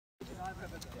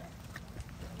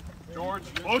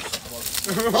George Bush.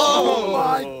 Oh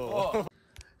my! Oh.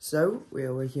 So we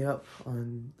are waking up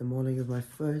on the morning of my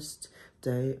first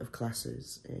day of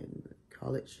classes in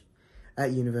college,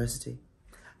 at university,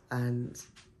 and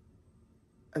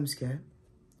I'm scared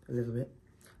a little bit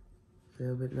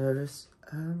nervous,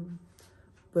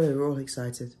 but we're all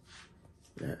excited.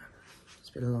 Yeah, it's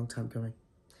been a long time coming.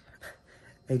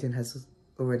 Aiden has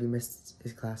already missed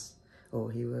his class,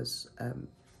 or he was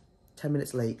 10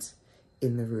 minutes late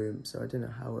in the room, so I don't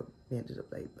know how he ended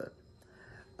up late, but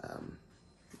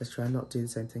let's try and not do the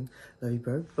same thing. Love you,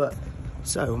 bro. But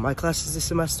so my classes this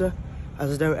semester,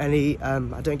 as I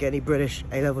don't get any British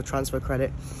A-level transfer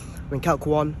credit. I'm in Calc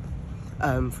 1.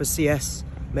 For CS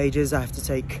majors, I have to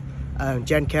take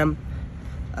Gen Chem,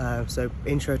 so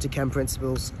Intro to Chem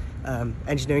Principles,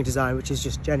 Engineering Design, which is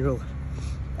just general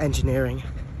engineering.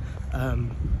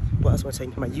 What else am I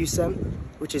taking? My USEM,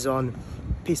 which is on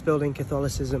peace building,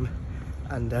 Catholicism,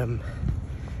 and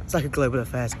it's like a global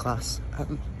affairs class.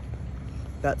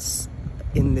 That's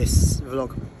in this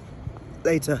vlog.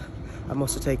 Later, I'm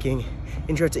also taking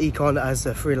Intro to Econ as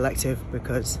a free elective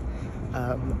because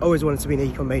I always wanted to be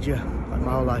an econ major like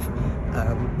my whole life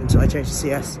until I changed to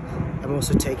CS. I'm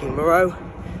also taking Moreau,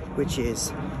 which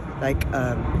is like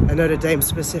a Notre Dame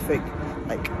specific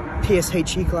like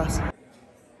PSHE class.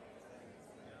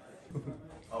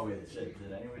 Oh wait, shit,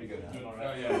 did anybody go down?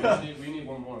 Oh yeah, we need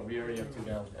one more. We already have 2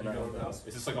 down. And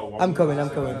it's just like a I'm coming.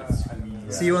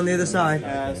 See you on the other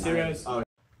side. See you guys.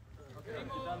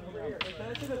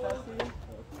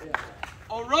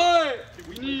 All right,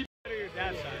 we need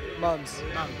Mums.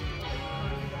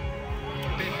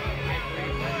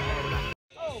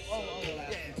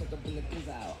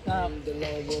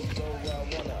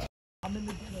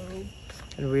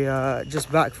 And we are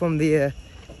just back from the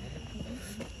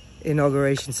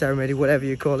inauguration ceremony, whatever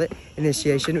you call it,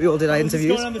 initiation. We all did our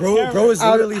interviews. Bro is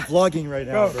literally vlogging right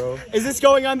now, bro. Is this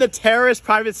going on the terrorist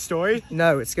private story?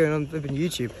 No, it's going on flipping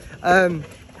YouTube.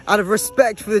 Out of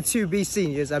respect for the 2B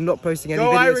seniors, I'm not posting any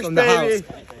videos Irish, from the baby.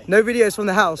 house. No videos from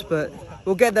the house, but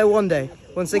we'll get there one day.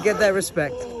 Once they get their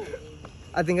respect.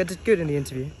 I think I did good in the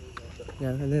interview. Yeah,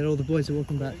 and then all the boys are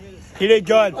walking back. He did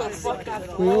good.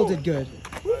 We all did good.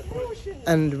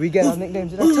 And we get our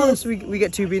nicknames. Did I tell us we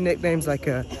get 2B nicknames like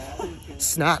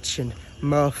Snatch and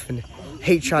Muff and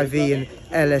HIV and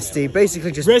LSD.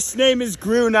 Basically just... Rist's name is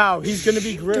Gru now. He's going to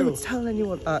be Gru. Don't tell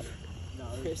anyone.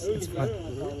 It's fine.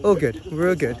 All good. We're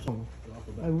all good.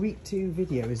 A week 2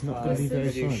 video is not going to be very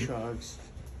fun.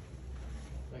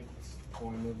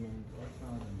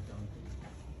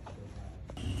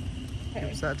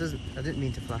 So that doesn't. I didn't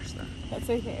mean to flash that. That's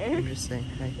okay. I'm just saying.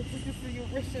 Hey. This is just for your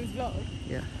Christian's vlog.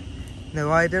 Yeah.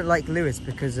 No, I don't like Lewis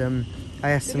because I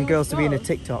asked some girls to be in a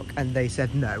TikTok and they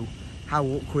said no. How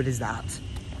awkward is that?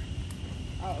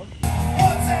 Oh.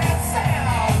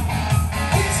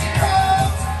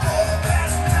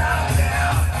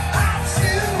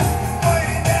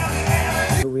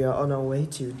 We are on our way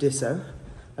to Disso.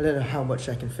 I don't know how much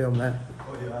I can film there.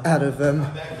 Out of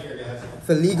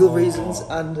for legal reasons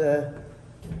and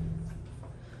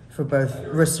for both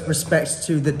respect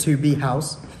to the 2B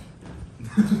house.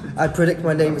 I predict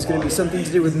my name is going to be something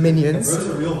to do with Minions. Bro's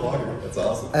a real vlogger. That's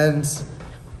awesome. And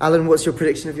Alan, what's your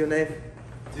prediction of your name?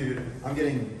 Dude, I'm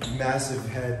getting massive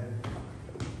head.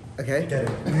 Okay.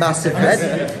 Massive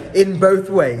head in both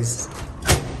ways.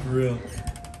 Real.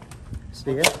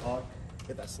 See ya.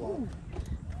 Get that slot.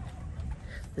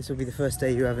 This will be the first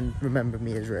day you ever remember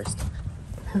me as Rist.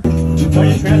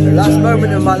 Last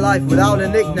moment of my life without a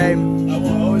nickname.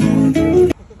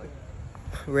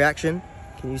 Reaction.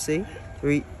 Can you see?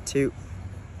 3, 2.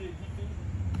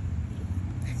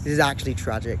 This is actually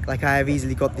tragic. Like, I have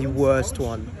easily got the worst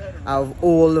one out of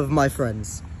all of my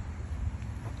friends.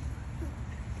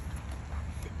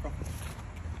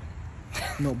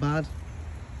 Not bad.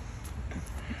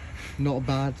 Not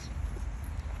bad.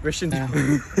 Christian.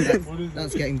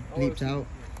 That's getting bleeped out.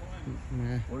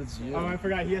 Nah. Oh, I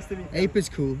forgot. He has to be. Ape is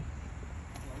cool.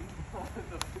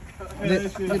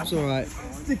 Lip's alright.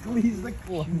 Stickly's the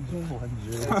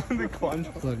clunger. The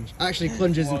clunger. Plunge. Actually,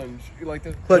 Plunge isn't. Like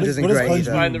Plunge isn't great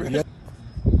either. either.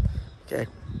 Okay.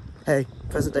 Hey,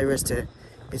 present day Rist here.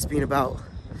 It's been about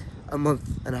a month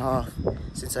and a half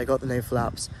since I got the name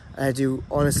Flaps. And I do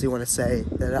honestly want to say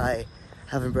that I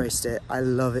have embraced it. I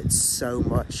love it so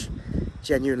much.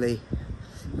 Genuinely,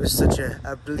 it was such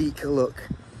a bleak look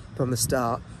from the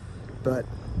start. But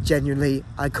genuinely,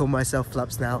 I call myself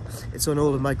Flaps now. It's on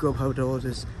all of my Grubhub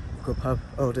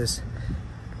orders.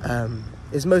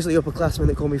 It's mostly upperclassmen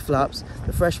that call me Flaps.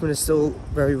 The freshmen are still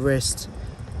very Rist.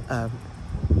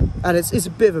 And it's a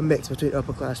bit of a mix between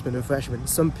upperclassmen and freshmen.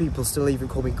 Some people still even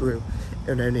call me Gru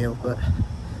and O'Neill, but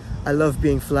I love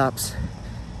being Flaps.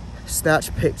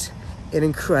 Snatch picked an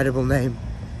incredible name.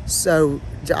 So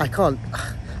I can't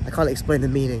explain the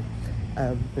meaning,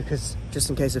 because just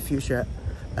in case of future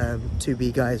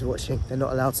 2B guys watching, they're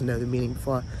not allowed to know the meaning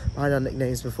behind our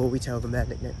nicknames before we tell them their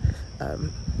nickname.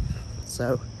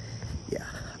 So yeah,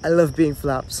 I love being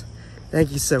Flaps.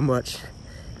 Thank you so much.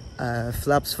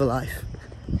 Flaps for life.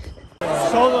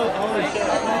 Solo ownership.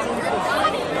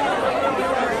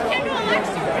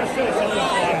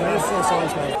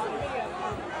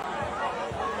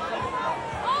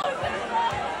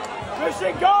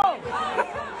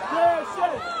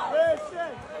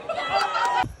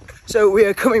 So we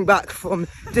are coming back from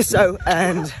Disso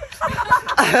and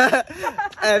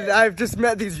and I've just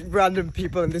met these random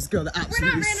people and this girl that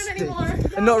absolutely stinks. We're not random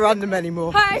anymore. And not random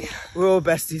anymore. Hi. We're all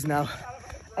besties now.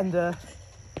 And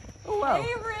wow.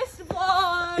 Hey, Rist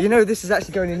vlog. You know, this is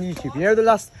actually going on YouTube. You know, the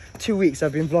last 2 weeks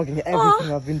I've been vlogging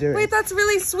everything I've been doing. Wait, that's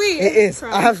really sweet. It is.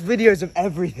 I have videos of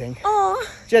everything. Oh,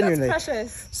 genuinely. that's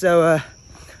precious. So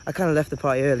I kind of left the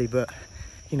party early, but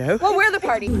you know. Well, we're the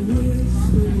party. With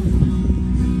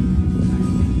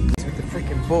the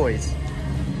freaking boys.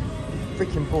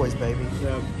 Freaking boys, baby.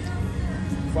 Yeah.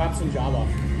 Flaps and Java.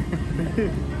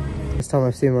 This time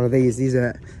I've seen one of these. These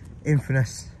are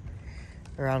infamous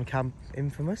around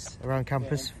campus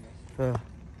for,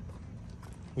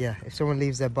 yeah, if someone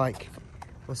leaves their bike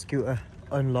or scooter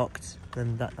unlocked,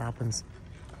 then that happens.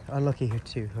 Unlucky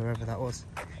too, whoever that was.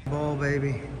 Ball,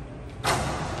 baby.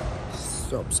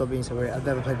 Stop being so weird. I've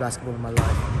never played basketball in my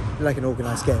life. Like an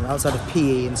organised game outside of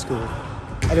PE in school.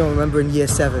 Anyone remember in year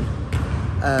 7,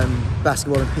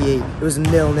 basketball and PE? It was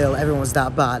 0-0. Everyone was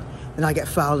that bad. And I get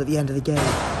fouled at the end of the game.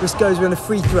 This goes with a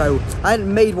free throw. I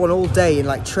hadn't made one all day in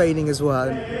like training as well,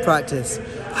 and practice.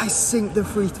 I sink the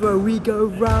free throw. We go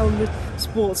round the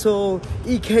sports hall.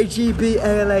 EKGB,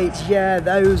 ALH. Yeah,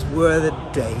 those were the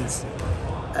days.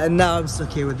 And now I'm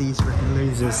stuck here with these freaking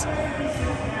losers.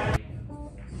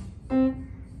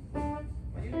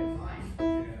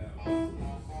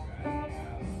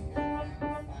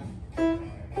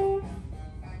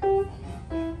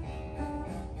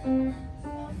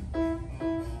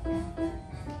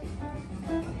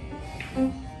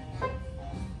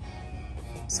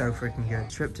 So freaking good.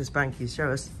 Trip to Spanky's, show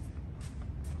us.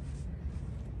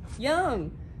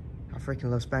 Yum. I freaking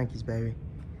love Spanky's, baby.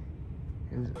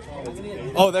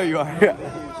 Oh, there you are.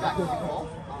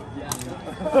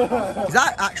 Is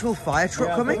that actual fire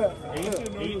truck coming?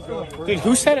 Dude,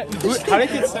 who said it? How did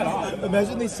it get set off?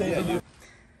 Imagine they say it.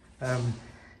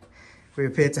 We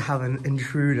appear to have an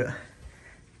intruder.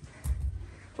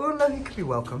 Well, no, he could be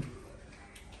welcome.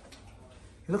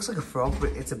 It looks like a frog,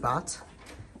 but it's a bat.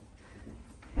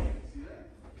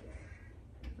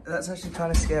 That's actually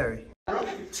kind of scary.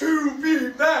 To be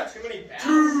back! To be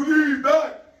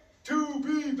back! To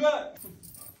be back!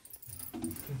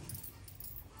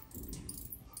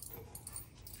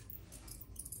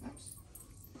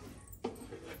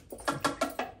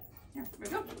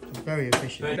 Very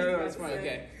efficient. No, that's fine.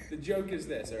 Okay. The joke is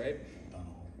this, all right?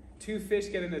 2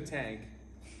 fish get in a tank.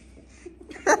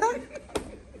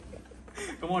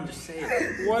 Come on, just say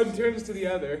it. One turns to the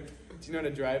other. Do you know how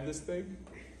to drive this thing?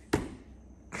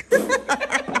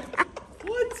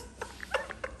 What?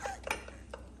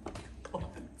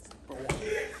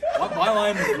 Why am I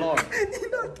in the vlog?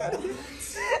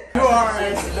 You are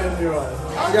excellent, you are.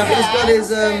 Yeah, he's got his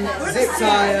zip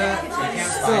tie.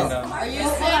 Are you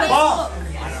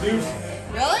standing?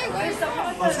 Really?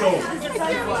 Let's go.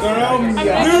 No,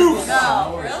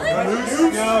 really?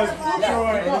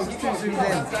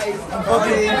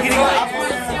 Okay,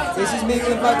 this is me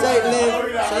with my date, Liv.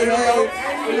 Say hey.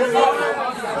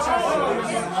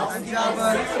 And Java.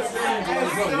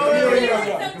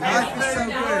 Life is so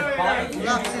good.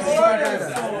 Life is so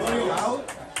good.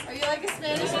 Are you like a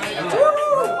Spanish idiot? For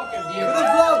the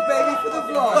vlog, baby, for the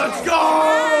vlog. Let's go!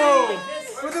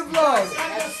 For the vlog.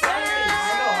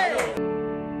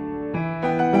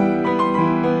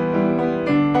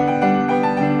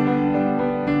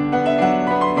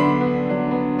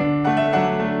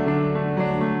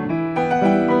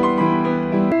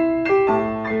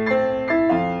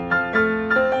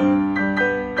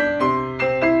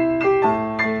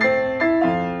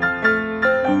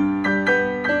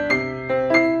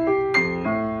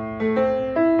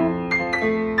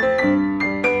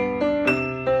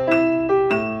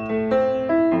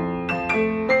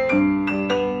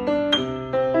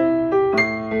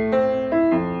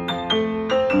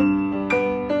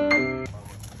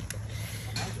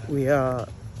 We are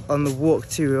on the walk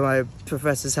to my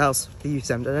professor's house, the youth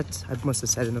centre. I must have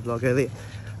said in the vlog earlier.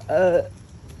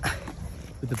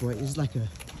 with the boy. It's like a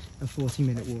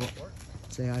 40-minute walk.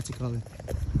 Say hi to Colin.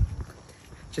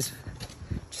 Just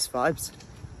vibes.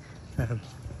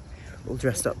 All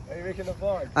dressed up. Are you making a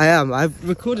vlog? I am. I've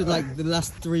recorded like the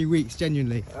last 3 weeks,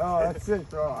 genuinely. Oh, that's sick,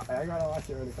 bro. I gotta watch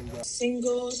it when it comes out.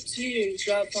 Single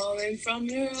teardrop falling from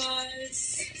your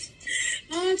eyes.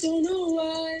 I don't know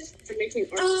why. You're making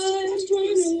I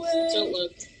run away. Don't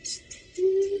look.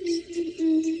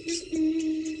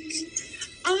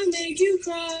 I make you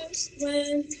cry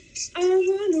when I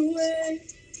run away.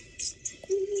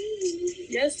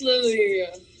 Yes, Lily.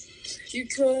 You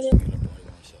could have.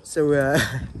 So,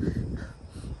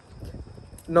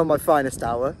 not my finest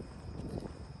hour.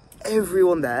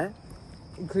 Everyone there,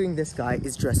 including this guy,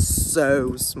 is dressed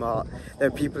so smart. There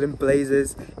are people in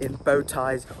blazers, in bow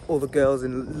ties, all the girls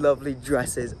in lovely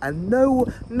dresses, and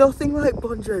nothing like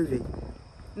Bon Jovi.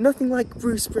 Nothing like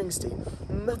Bruce Springsteen.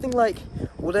 Nothing like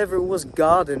whatever it was,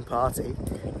 Garden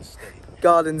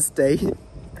State.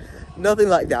 Nothing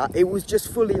like that. It was just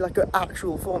fully like an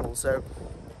actual formal, so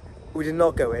we did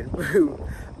not go in.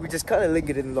 We just kind of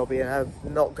lingered in the lobby and I'm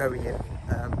not going in.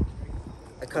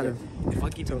 I kind of... If I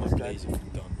keep on my blazer, I'm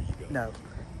done. You go. No.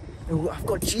 Oh, I've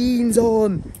got jeans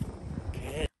on!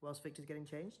 Whilst Victor's getting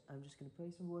changed, I'm just going to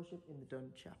play some worship in the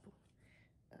Dun Chapel.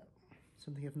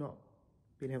 Something I've not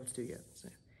been able to do yet, so...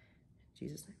 in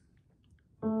Jesus' name.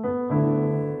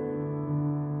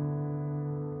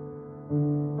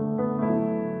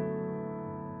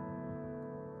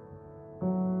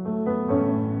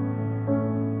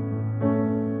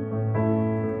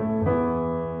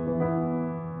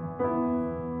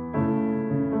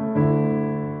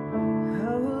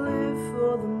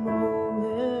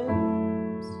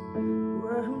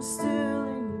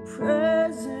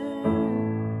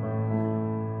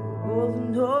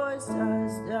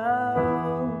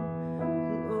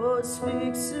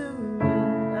 Speak to me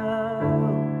now.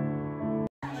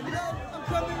 I'm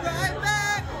coming right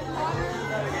back.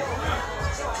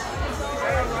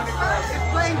 It's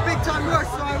playing big time rush,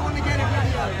 so I want to get a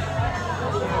video.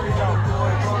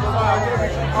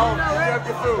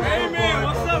 Hey man,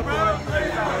 what's up, bro?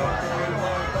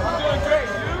 I'm doing great,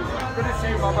 dude. Good to see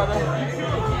you, my brother.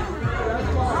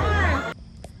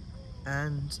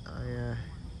 And I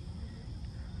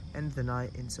end the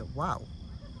night into wow.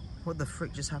 What the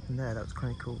frick just happened there? That was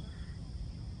kind of cool.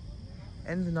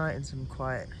 End the night in some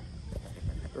quiet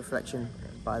reflection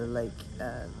by the lake,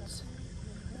 and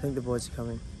I think the boys are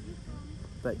coming.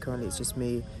 But currently it's just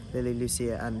me, Lily,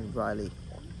 Lucia, and Riley,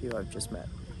 who I've just met.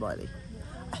 Riley.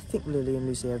 I think Lily and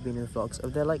Lucia have been in the vlogs. Oh,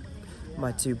 they're like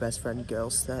my two best friend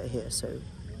girls that are here, so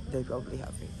they probably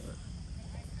have me. But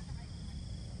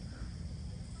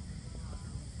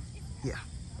yeah.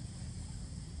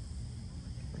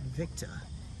 And Victor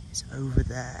is over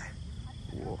there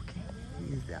walking.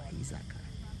 He's that guy.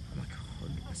 I'm like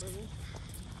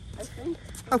 100%.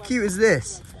 How cute is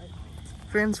this?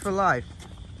 Friends for life.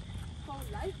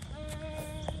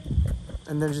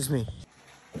 And then just me.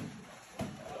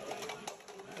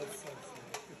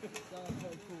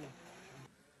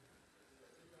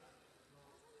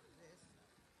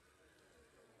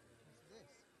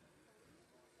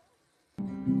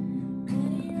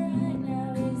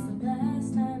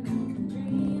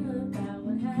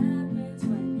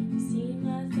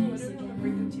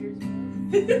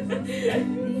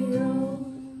 The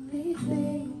only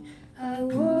thing I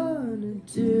wanna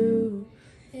do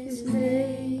is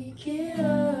make it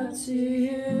up to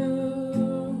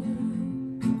you.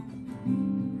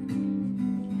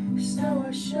 So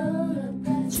I showed up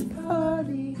at your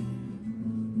party.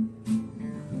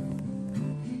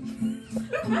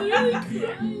 I'm really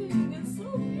crying. It's so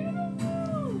beautiful.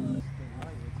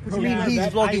 What do you mean he's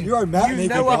vlogging? You're our map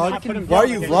maker, dog. Why are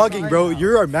you vlogging, bro?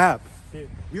 You're our map.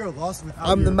 We are lost without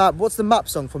I'm the map. What's the map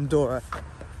song from Dora?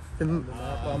 The I'm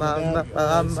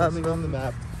the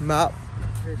map. Map.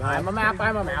 I'm a map,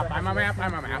 I'm a map, I'm a map,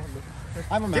 I'm a map.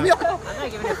 I'm a map. I'm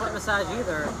not giving you a foot massage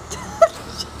either.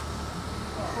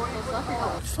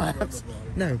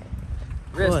 No.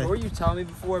 Rist, Why? what were you telling me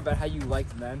before about how you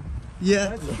liked men?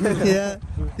 Yeah. Yeah.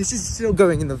 This is still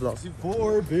going in the vlog.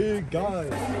 4 big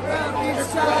guys.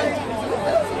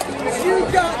 You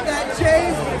got that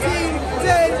James Dean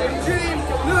dream.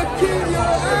 Look in your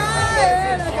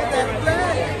eyes. I got that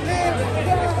black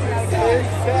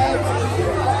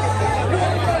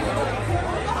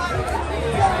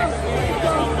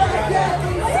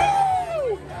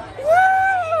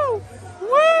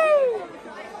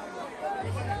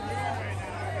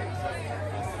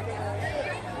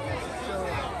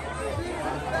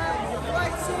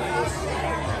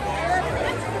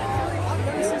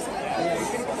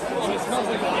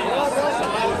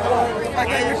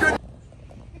Okay, you're good.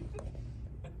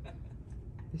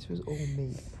 This was all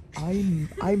me.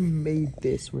 I made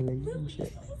this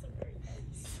relationship.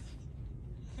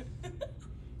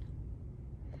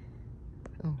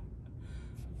 Oh.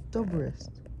 Dub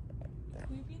Rist. Can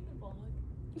we be in the vlog?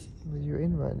 Well, you're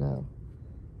in right now.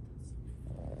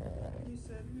 You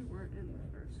said we weren't in the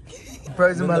first.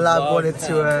 Bros in my lab wanted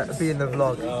to be in the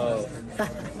vlog. Oh.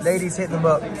 Ladies, hit them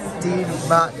up. Dean,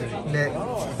 Matt, Nick.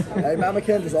 Hey, Matt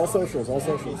McKen, just all socials, all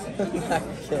socials. Matt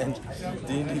McKen,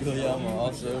 Dean Guglielmo,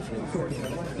 all socials.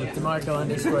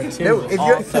 DeMarco_2. No, if all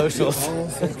you're socials.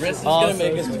 Rist is gonna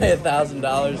make us pay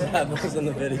 $1,000 to have those in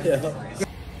the video.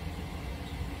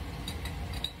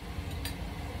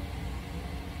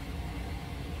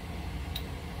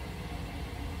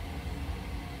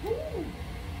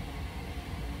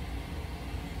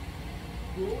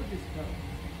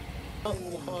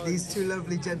 These two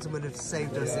lovely gentlemen have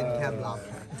saved us in Chem Lab.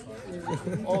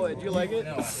 Oh, do you like it?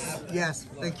 Yes,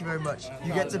 thank you very much.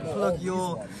 You get to plug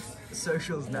your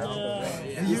socials now.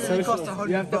 And you only cost $100.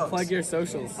 You have to plug your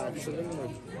socials. Plug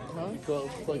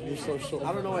your social.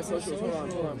 I don't know my socials.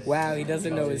 Hold on. Wow, he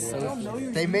doesn't know his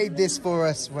socials. They made this for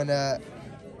us when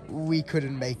we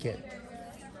couldn't make it.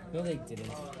 No, they didn't.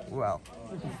 Well,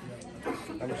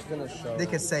 I'm just gonna show. they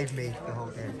could save me the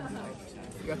whole game.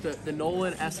 You got the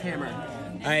Nolan S Hammer.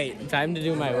 Alright, time to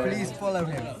do my work. Please follow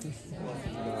him.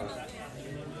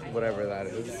 Whatever that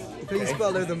is. Please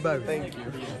follow them both. Thank you.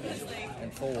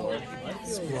 And forward.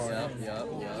 Yep.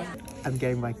 I'm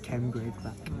getting my chem grade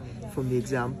back from the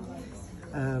exam.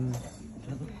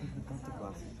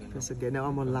 That's okay. Now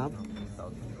I'm on lab.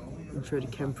 Intro to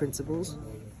chem principles.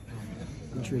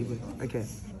 Intriguing. Okay.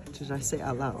 Should I say it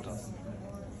out loud?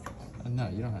 No,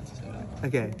 you don't have to say that.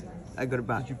 Okay. I got it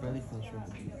back.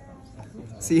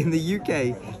 See, in the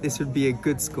UK, this would be a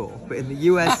good score, but in the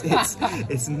US,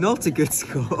 it's not a good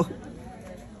score.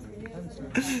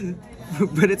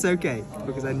 But it's okay,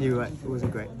 because I knew it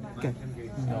wasn't great. Okay,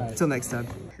 until next time.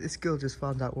 This girl just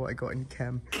found out what I got in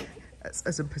chem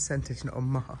as a percentage, not a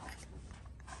mark.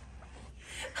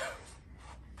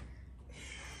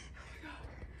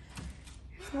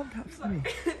 It's not that funny.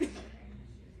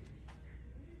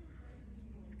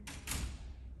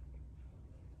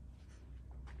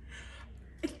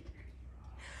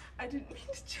 I didn't mean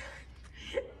to try.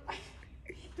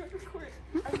 Don't record.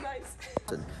 I'm nice.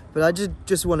 But I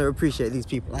just want to appreciate these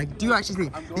people. I do actually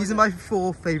think these are my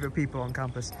 4 favourite people on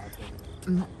campus.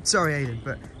 Sorry, Aiden,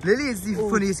 but Lily is the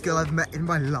funniest girl I've met in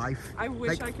my life. I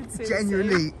wish like, I could say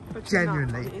genuinely, but you're not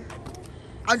genuinely. funny.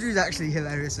 Andrew's actually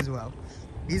hilarious as well.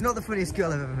 He's not the funniest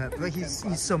girl I've ever met, but he's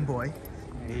some boy.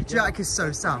 Jack is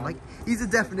so sound. Like, he's the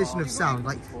definition of sound.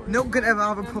 Like, no one could ever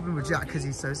have a problem with Jack because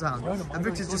he's so sound. And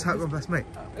Victor's just my best mate.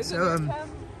 So,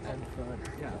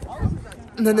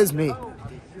 and then there's me.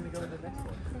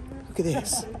 Look at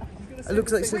this. It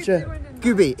looks like such a...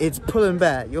 Gooby, it's Pull and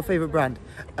Bear, your favourite brand.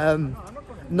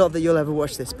 Not that you'll ever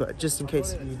watch this, but just in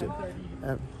case you do.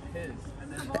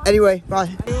 Anyway, bye.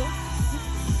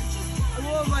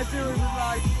 What am I doing with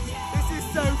life? This is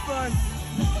so fun.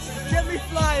 Get me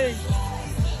flying.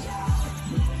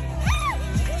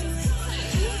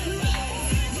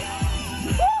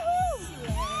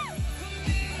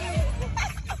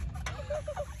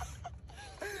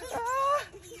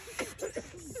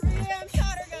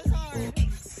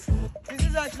 This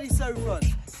is actually so fun.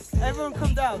 Everyone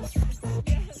come down.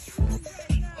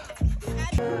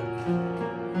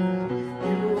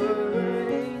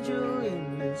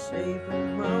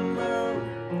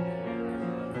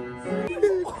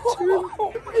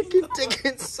 I can dig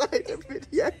inside a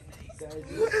video.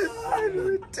 I'm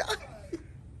gonna die.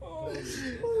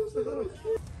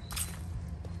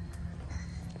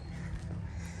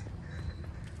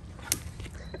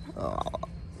 Oh.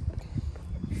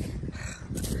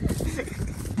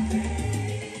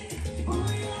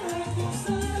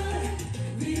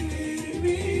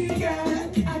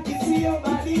 I can see your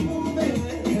body moving,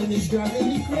 and it's driving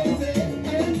me crazy.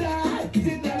 And I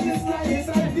did that just like yes,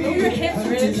 I did. Your hips,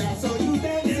 Rich. So you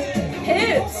dancing.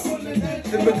 Hips.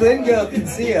 The McLean girl can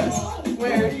see us.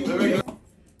 Where?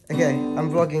 Okay, I'm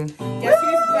vlogging. Guess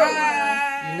who's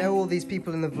back? You know all these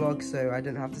people in the vlog, so I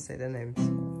don't have to say their names.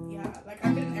 Yeah, like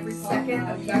I've been in every second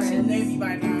of you guys should know me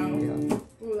by now. Yeah.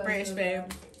 British babe.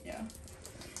 Yeah.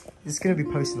 This is gonna be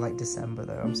posted like December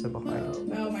though. I'm so behind.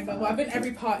 Oh my god. Well, I've been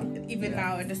every part even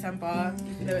now in December.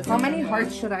 How many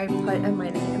hearts should I put in my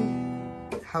name?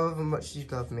 However much you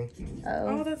love me.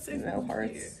 Oh, that's so no cute.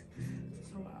 hearts.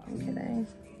 Oh, wow. I'm kidding.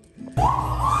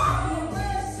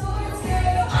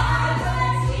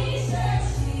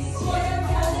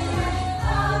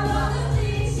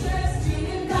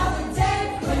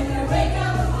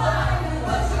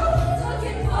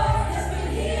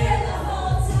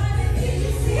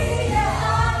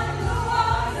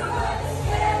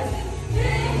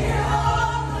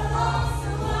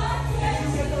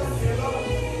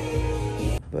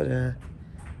 But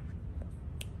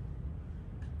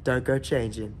don't go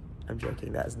changing. I'm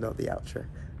joking, that's not the outro.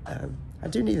 I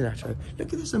do need an outro.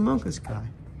 Look at this Among Us guy.